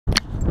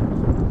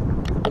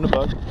Luna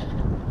bug.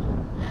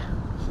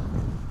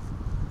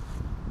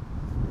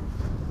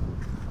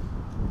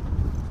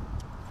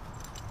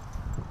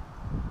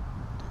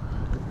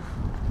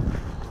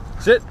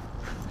 Sit.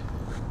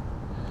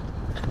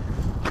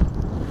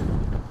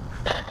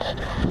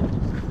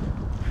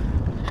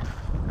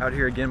 Out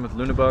here again with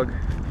Luna bug.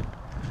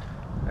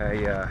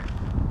 I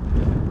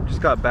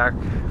just got back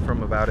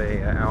from about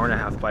an hour and a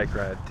half bike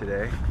ride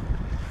today.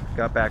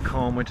 Got back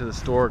home, went to the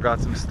store, got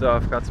some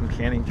stuff, got some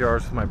canning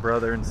jars with my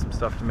brother and some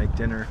stuff to make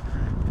dinner.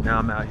 Now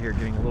I'm out here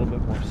getting a little bit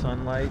more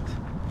sunlight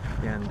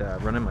and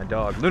running my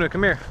dog. Luna,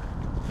 come here.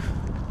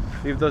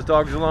 Leave those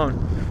dogs alone.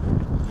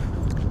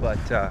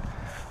 But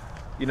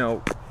you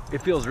know,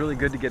 it feels really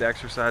good to get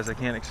exercise. I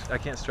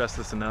can't stress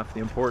this enough,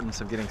 the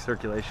importance of getting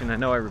circulation. I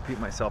know I repeat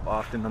myself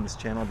often on this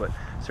channel, but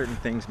certain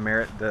things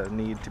merit the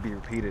need to be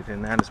repeated,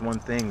 and that is one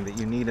thing that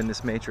you need in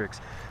this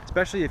matrix,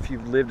 especially if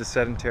you've lived a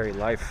sedentary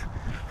life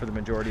for the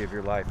majority of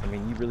your life. I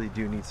mean, you really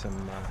do need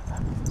some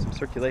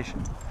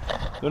circulation.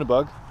 Luna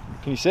bug,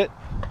 can you sit?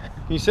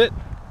 Can you sit?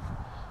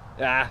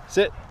 Ah,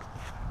 sit.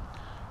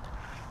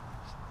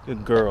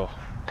 Good girl.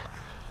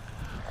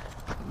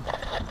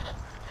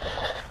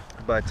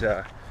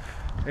 But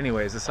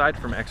anyways, aside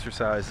from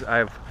exercise,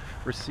 I've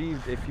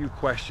received a few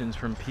questions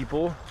from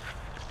people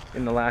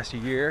in the last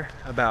year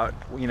about,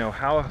 you know,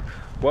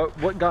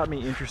 what got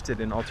me interested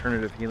in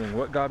alternative healing,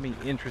 what got me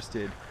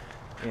interested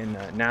in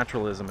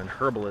naturalism and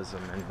herbalism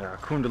and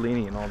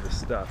Kundalini and all this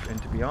stuff. And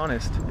to be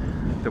honest,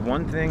 the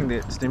one thing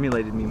that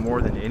stimulated me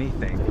more than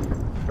anything,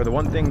 or the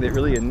one thing that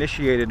really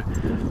initiated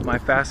my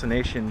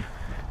fascination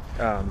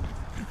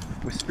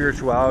with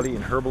spirituality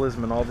and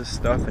herbalism and all this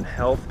stuff and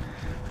health,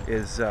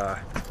 is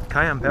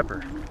cayenne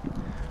pepper.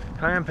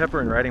 Cayenne pepper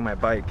and riding my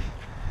bike.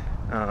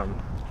 In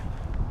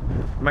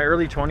my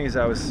early 20s,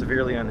 I was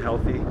severely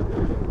unhealthy.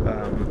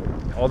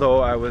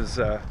 Although I was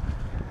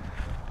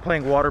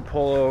playing water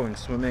polo and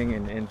swimming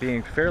and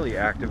being fairly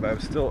active, I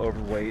was still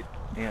overweight.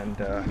 And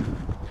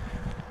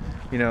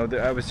you know,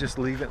 I was just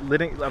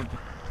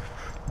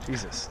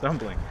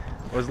stumbling.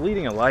 I was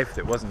leading a life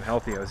that wasn't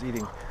healthy. I was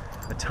eating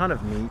a ton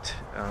of meat,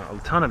 a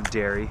ton of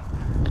dairy,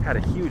 had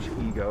a huge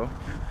ego.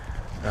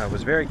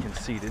 Was very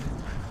conceited,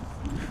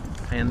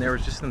 and there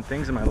was just some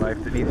things in my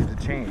life that needed to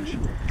change.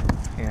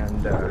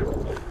 And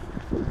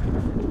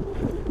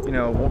you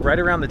know, right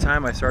around the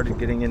time I started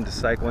getting into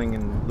cycling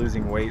and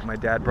losing weight, my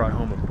dad brought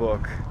home a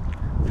book,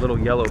 a little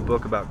yellow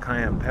book about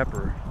cayenne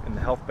pepper and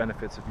the health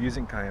benefits of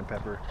using cayenne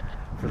pepper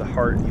for the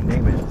heart, you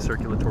name it, the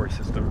circulatory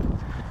system.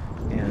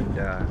 And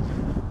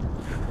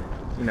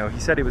you know, he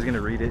said he was going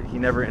to read it. He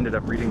never ended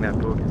up reading that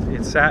book.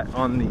 It sat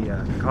on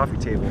the coffee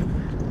table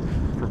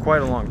for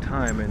quite a long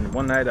time, and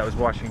one night I was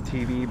watching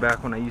TV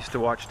back when I used to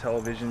watch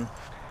television,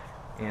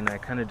 and I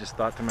kind of just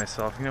thought to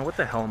myself, you know, what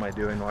the hell am I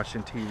doing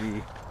watching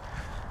TV?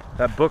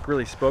 That book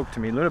really spoke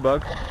to me, Luna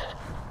bug.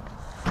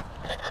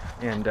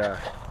 And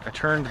I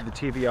turned the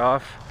TV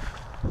off,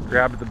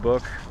 grabbed the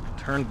book,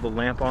 turned the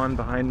lamp on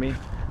behind me.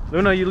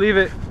 Luna, you leave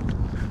it!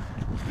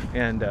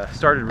 And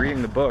started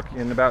reading the book.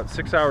 And about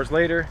 6 hours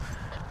later,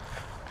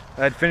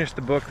 I had finished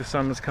the book, the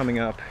sun was coming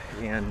up,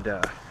 and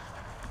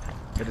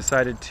I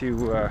decided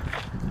to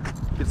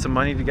get some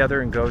money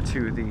together and go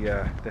to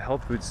the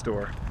health food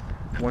store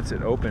once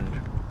it opened,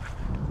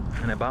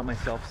 and I bought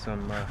myself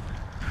some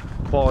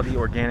quality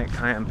organic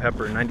cayenne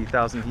pepper,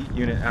 90,000 heat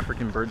unit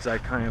African bird's eye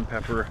cayenne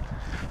pepper,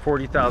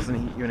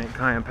 40,000 heat unit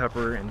cayenne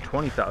pepper, and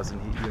 20,000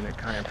 heat unit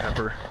cayenne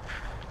pepper.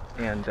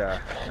 And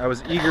I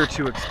was eager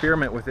to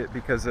experiment with it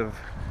because of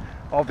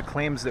all the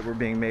claims that were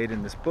being made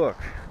in this book.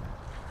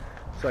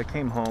 So I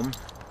came home,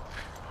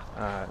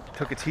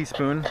 took a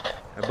teaspoon,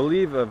 I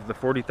believe, of the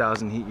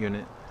 40,000 heat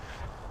unit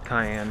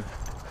cayenne,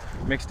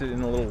 mixed it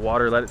in a little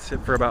water, let it sit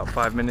for about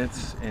 5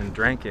 minutes, and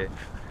drank it.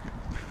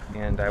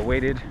 And I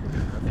waited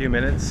a few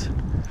minutes,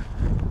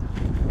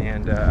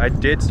 and I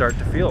did start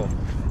to feel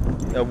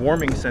a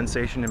warming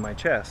sensation in my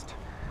chest.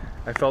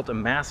 I felt a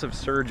massive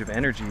surge of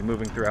energy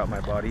moving throughout my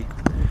body,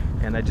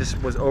 and I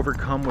just was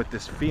overcome with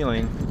this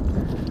feeling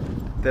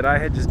that I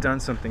had just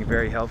done something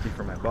very healthy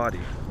for my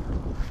body.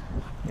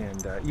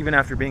 And even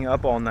after being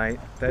up all night,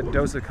 that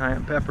dose of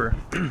cayenne pepper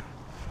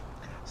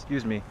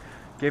excuse me,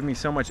 gave me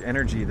so much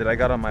energy that I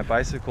got on my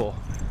bicycle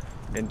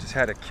and just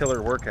had a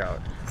killer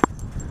workout.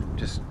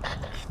 Just,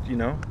 you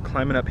know,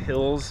 climbing up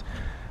hills.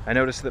 I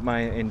noticed that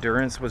my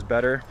endurance was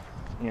better,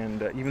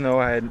 and even though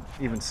I had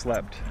even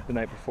slept the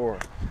night before.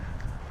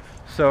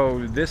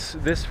 So this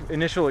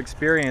initial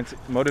experience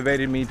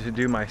motivated me to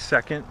do my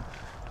second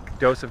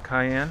dose of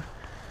cayenne,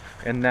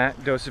 and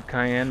that dose of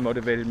cayenne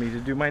motivated me to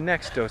do my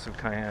next dose of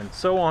cayenne,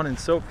 so on and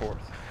so forth.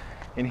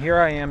 And here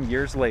I am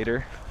years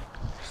later,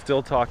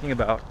 still talking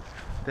about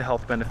the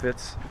health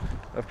benefits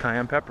of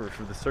cayenne pepper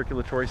for the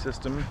circulatory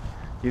system,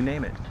 you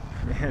name it.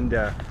 And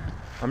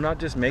I'm not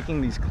just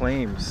making these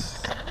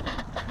claims,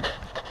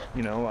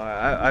 you know,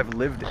 I've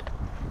lived it.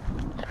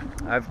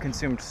 I've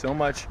consumed so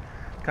much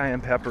cayenne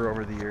pepper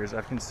over the years.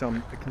 I've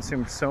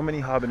consumed so many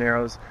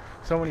habaneros,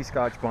 so many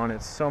Scotch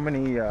bonnets, so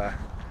many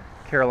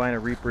Carolina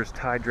Reapers,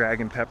 Thai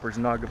dragon peppers,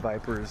 Naga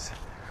vipers,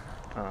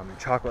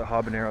 chocolate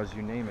habaneros,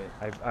 you name it.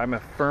 I'm a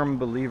firm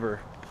believer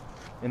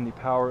in the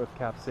power of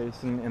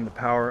capsaicin and the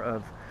power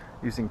of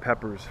using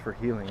peppers for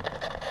healing.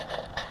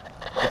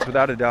 It's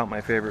without a doubt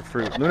my favorite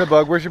fruit. Luna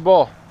Bug, where's your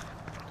ball?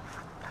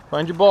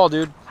 Find your ball,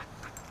 dude.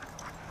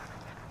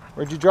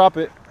 Where'd you drop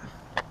it?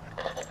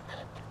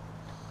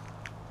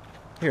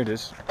 Here it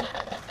is.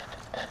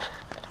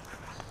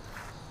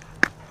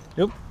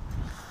 Yep.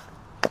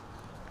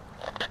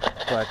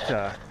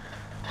 But,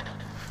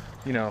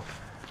 you know,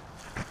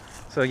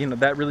 so, you know,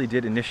 that really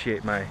did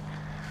initiate my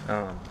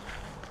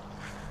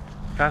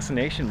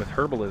fascination with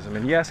herbalism.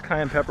 And yes,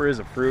 cayenne pepper is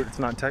a fruit. It's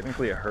not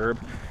technically a herb,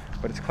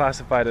 but it's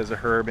classified as a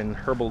herb in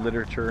herbal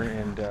literature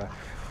and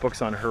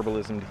books on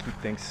herbalism to keep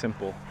things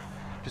simple.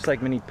 Just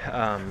like many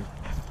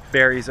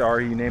berries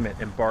are, you name it,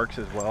 and barks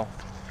as well.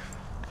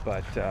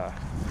 But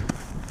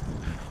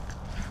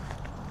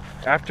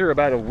after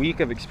about a week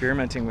of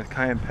experimenting with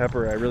cayenne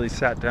pepper, I really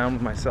sat down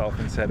with myself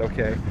and said,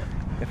 okay,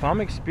 if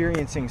I'm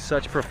experiencing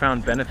such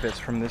profound benefits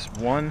from this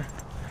one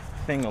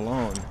thing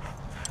alone,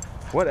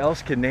 what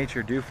else can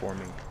nature do for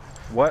me?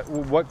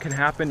 What can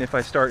happen if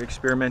I start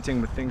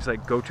experimenting with things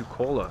like gotu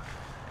kola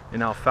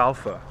and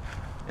alfalfa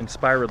and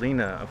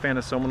spirulina,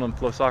 aphanosomum and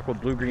flosaquil,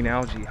 blue-green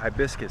algae,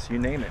 hibiscus, you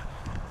name it.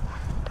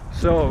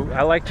 So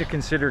I like to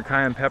consider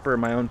cayenne pepper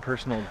my own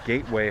personal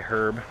gateway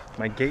herb,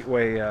 my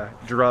gateway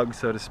drug,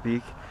 so to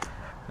speak,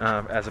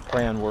 as a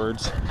play on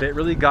words, that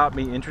really got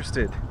me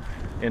interested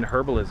in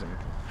herbalism.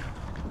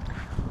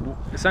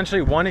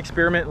 Essentially, one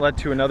experiment led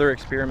to another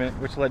experiment,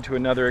 which led to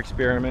another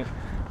experiment,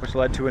 which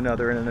led to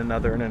another and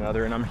another and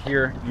another, and I'm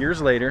here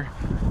years later,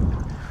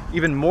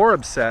 even more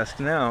obsessed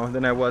now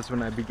than I was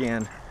when I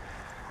began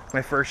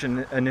my first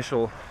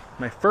initial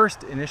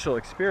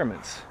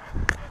experiments.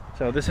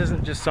 So this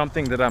isn't just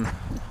something that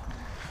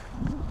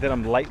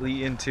I'm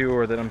lightly into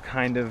or that I'm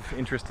kind of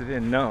interested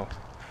in. No,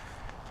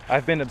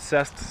 I've been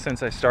obsessed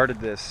since I started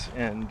this,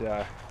 and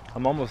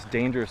I'm almost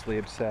dangerously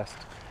obsessed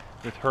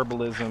with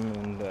herbalism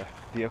and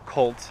the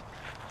occult,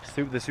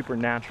 the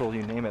supernatural,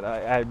 you name it.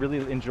 I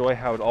really enjoy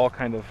how it all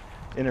kind of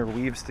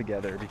interweaves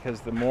together,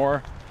 because the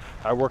more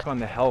I work on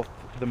the health,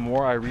 the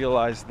more I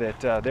realize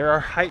that there are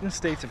heightened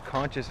states of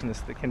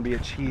consciousness that can be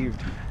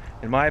achieved,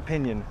 in my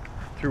opinion,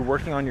 through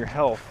working on your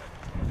health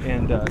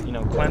and you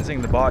know,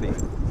 cleansing the body.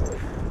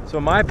 So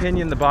in my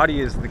opinion, the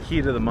body is the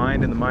key to the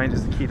mind, and the mind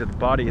is the key to the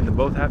body, and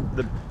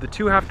the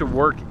two have to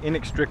work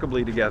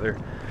inextricably together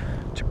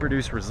to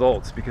produce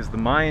results, because the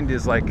mind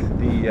is like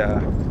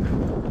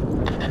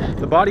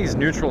the body is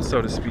neutral,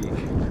 so to speak.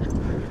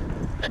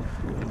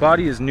 The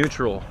body is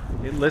neutral.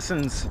 It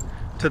listens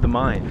to the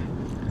mind.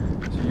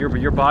 So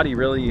your body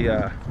really,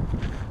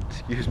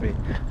 excuse me,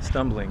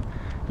 stumbling.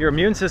 Your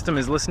immune system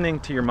is listening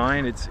to your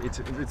mind.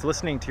 It's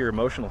listening to your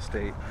emotional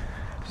state.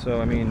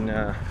 So I mean,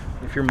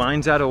 if your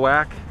mind's out of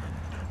whack,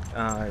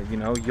 you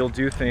know, you'll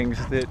do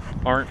things that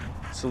aren't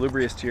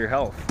salubrious to your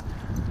health,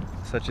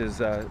 such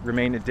as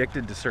remain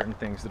addicted to certain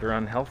things that are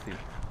unhealthy.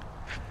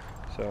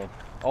 So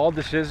all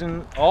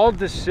decisions,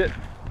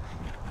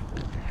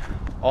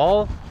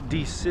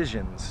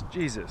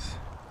 Jesus,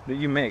 that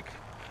you make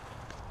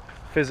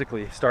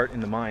physically start in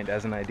the mind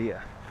as an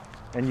idea,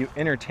 and you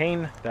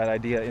entertain that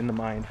idea in the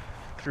mind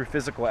through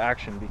physical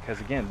action,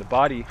 because again, the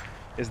body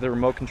is the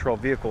remote control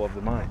vehicle of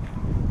the mind.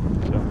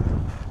 So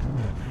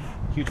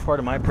a huge part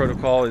of my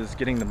protocol is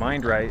getting the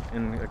mind right,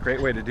 and a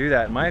great way to do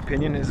that, in my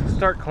opinion, is to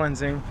start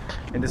cleansing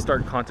and to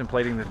start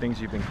contemplating the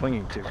things you've been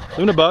clinging to.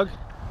 Luna Bug.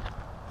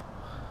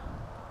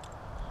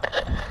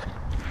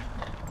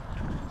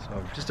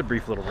 So just a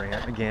brief little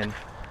rant. Again,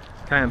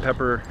 cayenne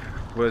pepper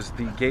was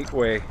the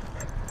gateway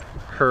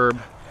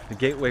herb, the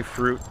gateway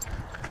fruit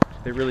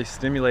that really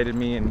stimulated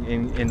me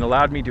and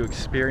allowed me to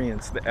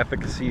experience the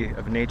efficacy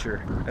of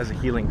nature as a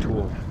healing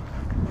tool.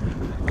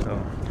 So,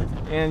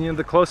 and you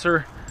know,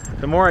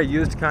 the more I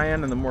used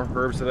cayenne and the more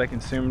herbs that I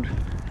consumed,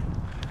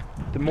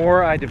 the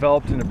more I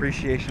developed an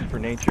appreciation for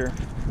nature,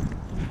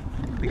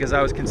 because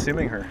I was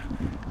consuming her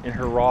in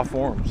her raw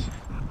forms.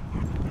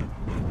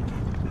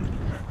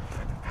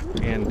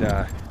 And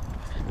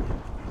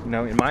you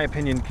know, in my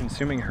opinion,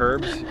 consuming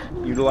herbs,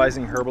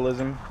 utilizing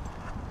herbalism,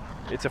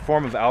 it's a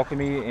form of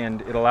alchemy,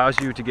 and it allows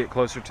you to get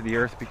closer to the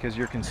earth, because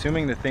you're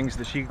consuming the things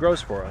that she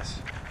grows for us.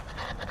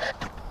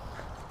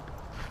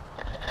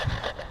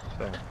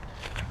 So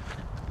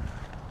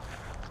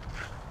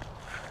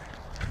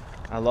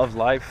I love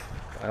life.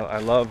 I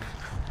love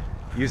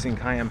using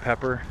cayenne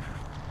pepper.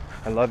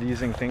 I love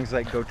using things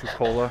like gotu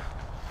kola,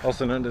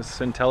 also known as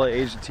Centella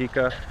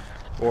asiatica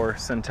or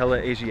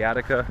Centella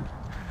asiatica.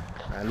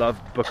 I love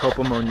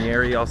bacopa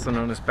monieri, also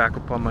known as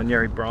bacopa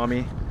monieri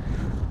brahmi.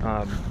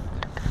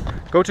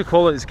 Gotu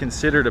kola is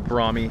considered a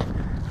brahmi.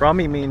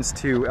 Brahmi means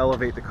to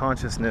elevate the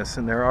consciousness,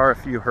 and there are a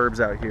few herbs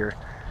out here,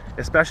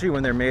 especially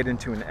when they're made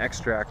into an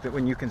extract, that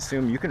when you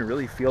consume, you can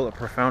really feel a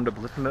profound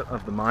upliftment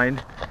of the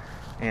mind,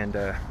 and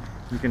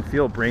you can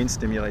feel brain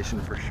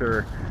stimulation for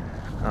sure.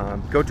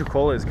 Gotu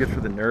kola is good for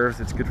the nerves,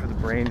 it's good for the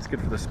brain, it's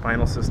good for the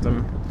spinal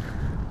system.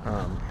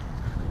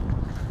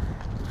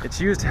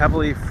 It's used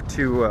heavily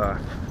to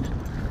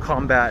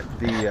combat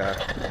the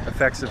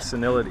effects of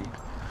senility,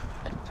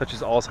 such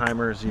as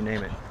Alzheimer's, you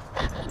name it.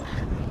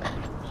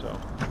 So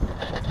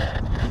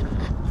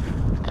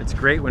it's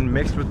great when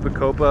mixed with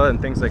bacopa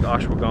and things like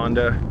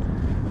ashwagandha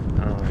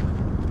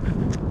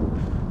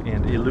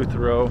and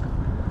eleuthero,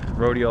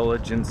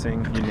 rhodiola,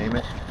 ginseng, you name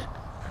it.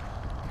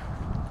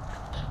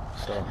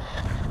 So,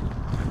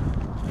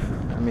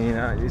 I mean,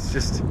 it's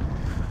just,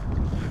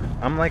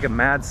 I'm like a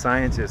mad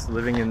scientist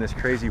living in this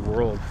crazy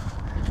world,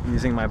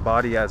 using my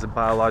body as a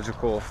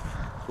biological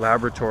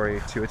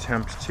laboratory to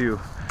attempt to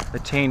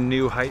attain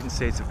new heightened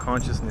states of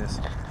consciousness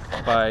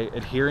by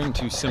adhering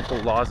to simple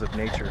laws of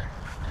nature,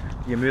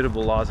 the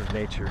immutable laws of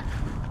nature.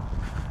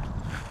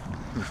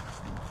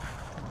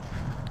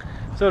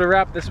 So to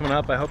wrap this one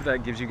up, I hope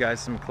that gives you guys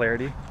some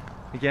clarity.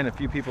 Again, a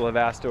few people have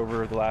asked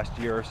over the last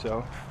year or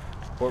so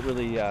what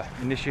really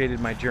initiated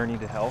my journey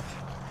to health.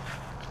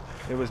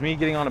 It was me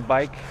getting on a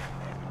bike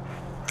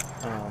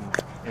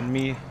and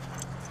me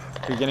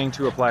beginning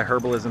to apply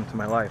herbalism to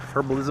my life.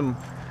 Herbalism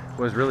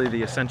was really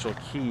the essential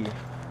key.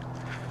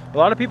 A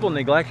lot of people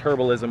neglect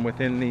herbalism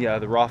within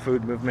the raw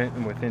food movement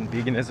and within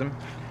veganism.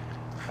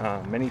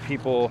 Many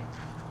people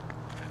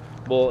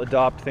will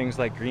adopt things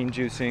like green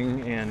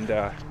juicing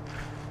and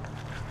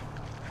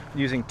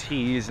using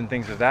teas and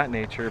things of that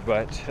nature,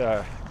 but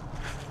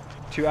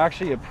to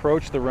actually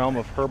approach the realm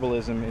of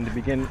herbalism and to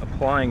begin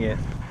applying it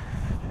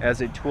as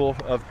a tool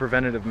of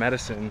preventative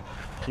medicine,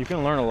 you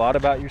can learn a lot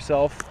about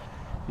yourself,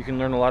 you can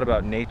learn a lot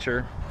about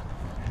nature,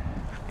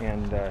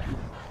 and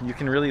you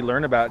can really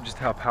learn about just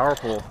how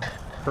powerful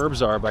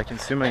herbs are by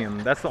consuming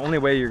them. That's the only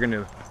way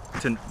you're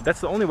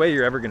that's the only way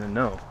you're ever gonna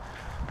know.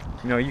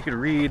 You know, you could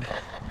read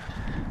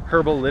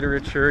herbal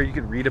literature, you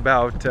could read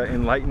about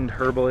enlightened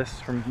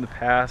herbalists from the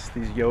past,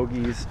 these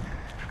yogis.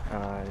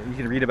 You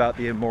can read about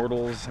the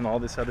immortals and all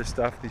this other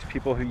stuff, these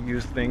people who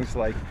use things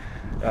like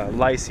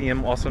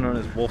lycium, also known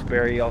as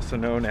wolfberry, also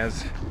known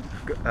as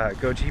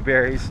goji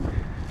berries.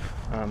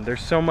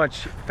 There's so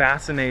much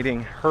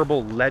fascinating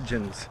herbal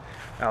legends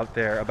out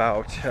there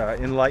about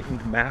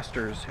enlightened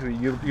masters who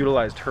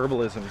utilized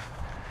herbalism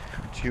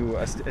to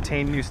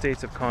attain new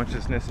states of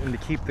consciousness and to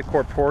keep the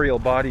corporeal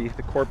body,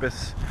 the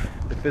corpus,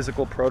 the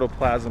physical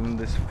protoplasm,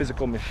 this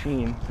physical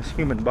machine, this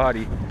human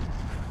body,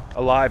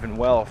 alive and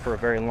well for a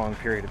very long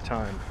period of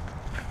time.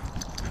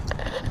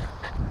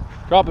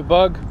 Drop it,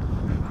 bug.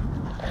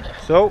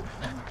 So,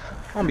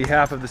 on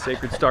behalf of the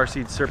Sacred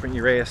Starseed Serpent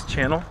Uraeus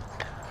channel,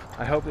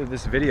 I hope that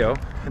this video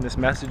and this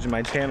message in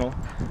my channel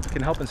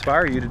can help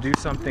inspire you to do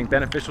something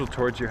beneficial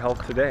towards your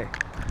health today,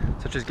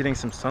 such as getting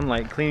some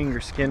sunlight, cleaning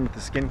your skin with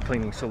the skin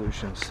cleaning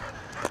solutions,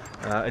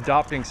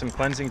 adopting some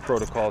cleansing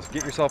protocols,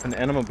 get yourself an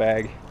enema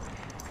bag.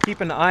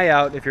 Keep an eye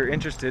out if you're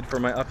interested for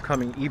my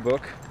upcoming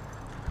ebook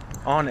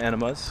on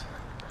enemas.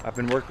 I've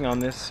been working on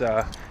this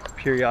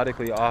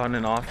periodically on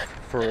and off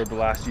for the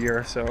last year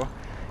or so,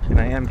 and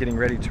I am getting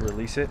ready to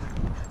release it.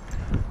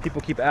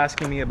 People keep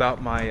asking me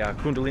about my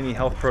Kundalini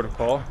health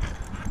protocol.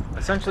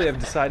 Essentially, I've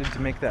decided to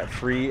make that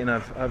free, and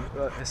I've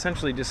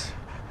essentially just...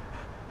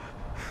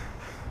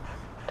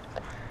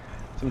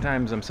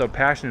 Sometimes I'm so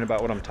passionate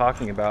about what I'm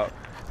talking about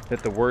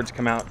that the words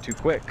come out too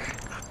quick.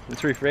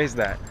 Let's rephrase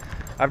that.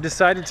 I've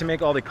decided to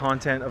make all the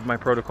content of my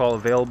protocol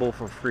available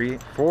for free,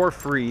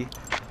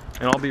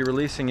 and I'll be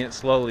releasing it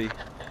slowly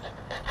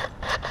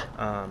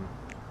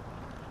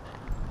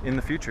in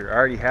the future. I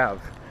already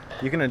have.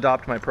 You can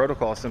adopt my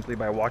protocol simply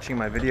by watching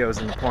my videos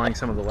and applying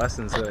some of the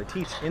lessons that I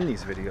teach in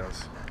these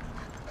videos.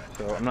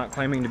 So I'm not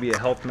claiming to be a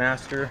health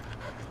master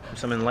or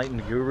some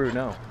enlightened guru,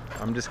 no.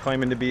 I'm just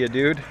claiming to be a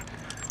dude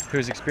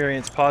who's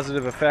experienced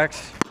positive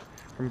effects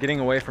from getting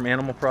away from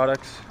animal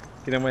products,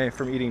 getting away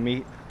from eating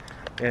meat,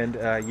 and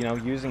you know,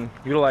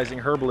 utilizing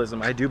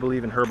herbalism. I do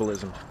believe in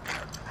herbalism.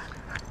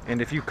 And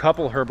if you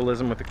couple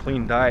herbalism with a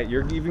clean diet,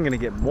 you're even going to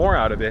get more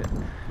out of it,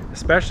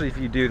 especially if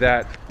you do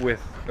that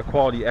with a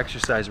quality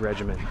exercise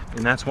regimen.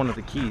 And that's one of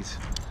the keys.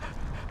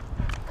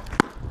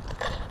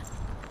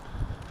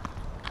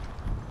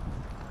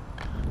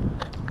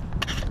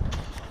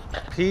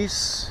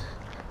 Peace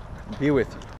be with you.